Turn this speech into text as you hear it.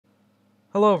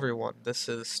Hello everyone, this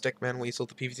is Stickman Weasel,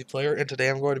 the PvZ player, and today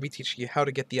I'm going to be teaching you how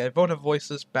to get the Ivona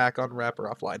voices back on Rapper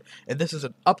Offline. And this is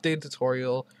an updated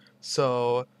tutorial,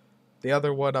 so the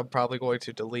other one I'm probably going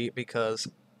to delete because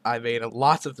I made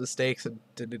lots of mistakes and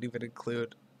didn't even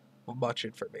include much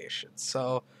information.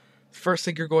 So, first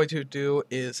thing you're going to do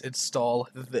is install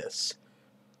this,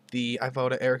 the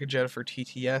Ivona Eric and Jennifer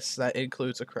TTS. That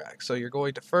includes a crack. So you're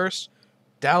going to first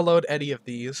download any of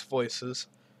these voices,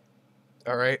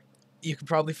 alright? You can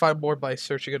probably find more by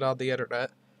searching it on the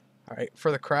internet. Alright, for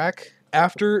the crack,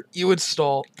 after you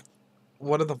install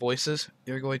one of the voices,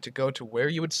 you're going to go to where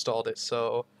you installed it.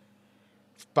 So,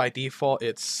 by default,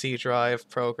 it's C drive,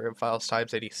 program files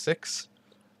times 86.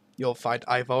 You'll find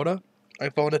Ivona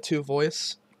 2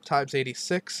 voice times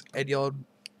 86, and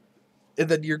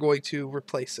then you're going to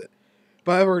replace it.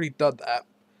 But I've already done that,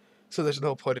 so there's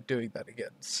no point in doing that again.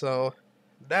 So,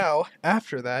 now,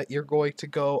 after that, you're going to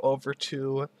go over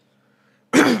to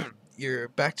you're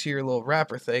back to your little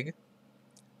wrapper thing,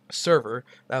 server.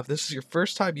 Now, if this is your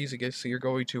first time using it, so you're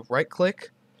going to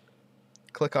right-click,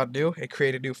 click on New, and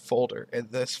create a new folder. And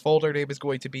this folder name is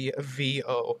going to be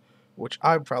VO, which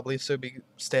I'm probably assuming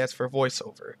stands for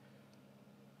voiceover.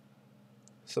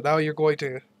 So now you're going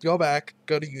to go back,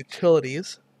 go to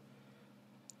Utilities,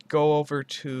 go over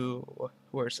to,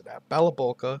 where's it at,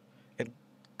 Balabolka, and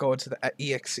go into the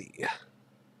EXE.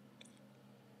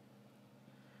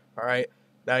 Alright,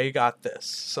 now you got this.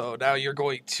 So now you're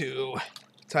going to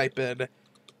type in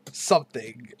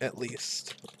something, at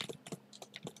least.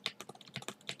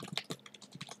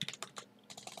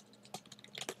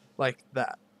 Like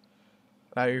that.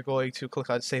 Now you're going to click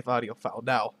on Save Audio File.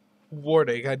 Now,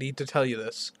 warning, I need to tell you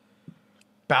this.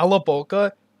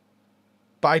 Balabolka,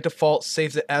 by default,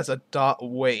 saves it as a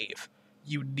 .wave.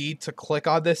 You need to click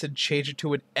on this and change it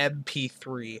to an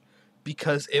MP3,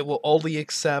 because it will only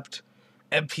accept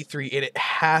MP3, and it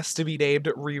has to be named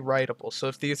rewritable. So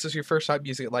if this is your first time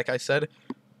using it, like I said,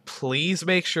 please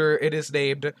make sure it is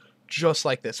named just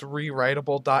like this,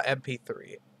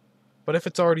 rewritable.mp3. But if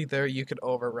it's already there, you can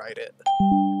overwrite it.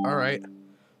 Alright,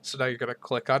 so now you're going to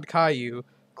click on Caillou,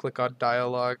 click on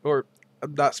dialogue, or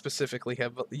not specifically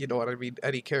him, but you know what I mean,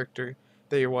 any character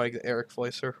that you're wanting the Eric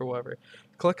voice or whoever.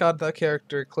 Click on the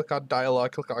character, click on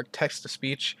dialogue, click on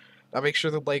text-to-speech. Now make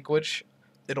sure the language,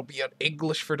 it'll be on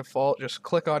English for default. Just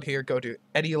click on here, go to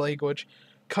any language,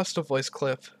 custom voice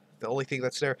clip, the only thing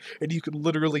that's there, and you can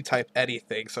literally type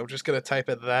anything. So I'm just going to type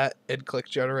in that and click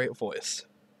generate voice.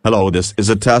 Hello, this is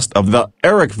a test of the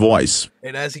Eric voice.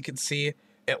 And as you can see,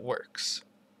 it works.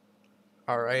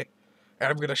 Alright? And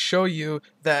I'm going to show you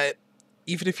that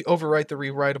even if you overwrite the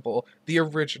rewritable, the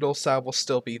original sound will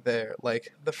still be there,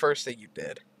 like the first thing you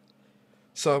did.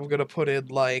 So I'm going to put in,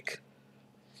 like,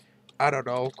 I don't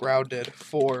know, grounded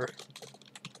for,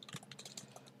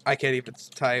 I can't even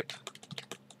type,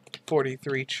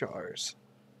 43 chars.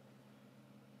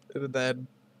 And then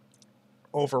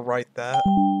overwrite that.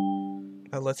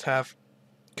 And let's have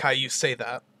Caillou say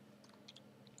that.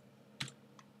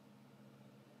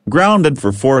 Grounded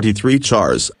for 43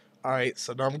 chars. Alright,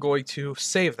 so now I'm going to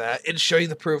save that and show you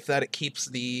the proof that it keeps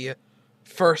the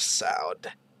first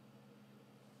sound.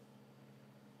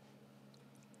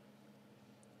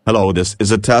 Hello, this is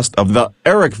a test of the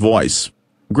Eric voice.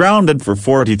 Grounded for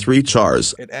 43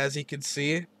 chars. And as you can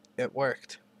see, it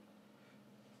worked.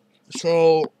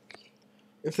 So,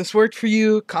 if this worked for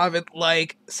you, comment,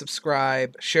 like,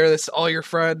 subscribe, share this to all your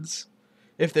friends.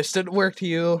 If this didn't work to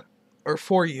you, or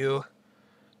for you,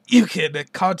 you can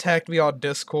contact me on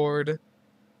Discord.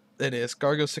 It is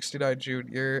Gargo69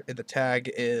 Jr. and the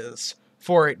tag is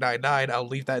 4899. I'll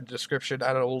leave that in the description,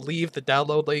 and I will leave the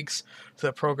download links to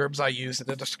the programs I use in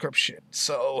the description.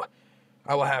 So,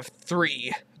 I will have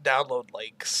 3 download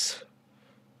links.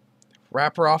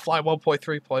 Rapper Offline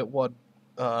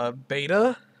 1.3.1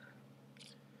 beta,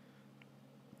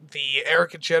 the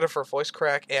Eric and Jennifer voice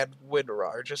crack, and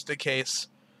WinRAR, just in case,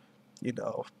 you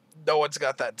know, no one's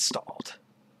got that installed.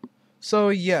 So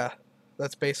yeah,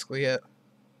 that's basically it.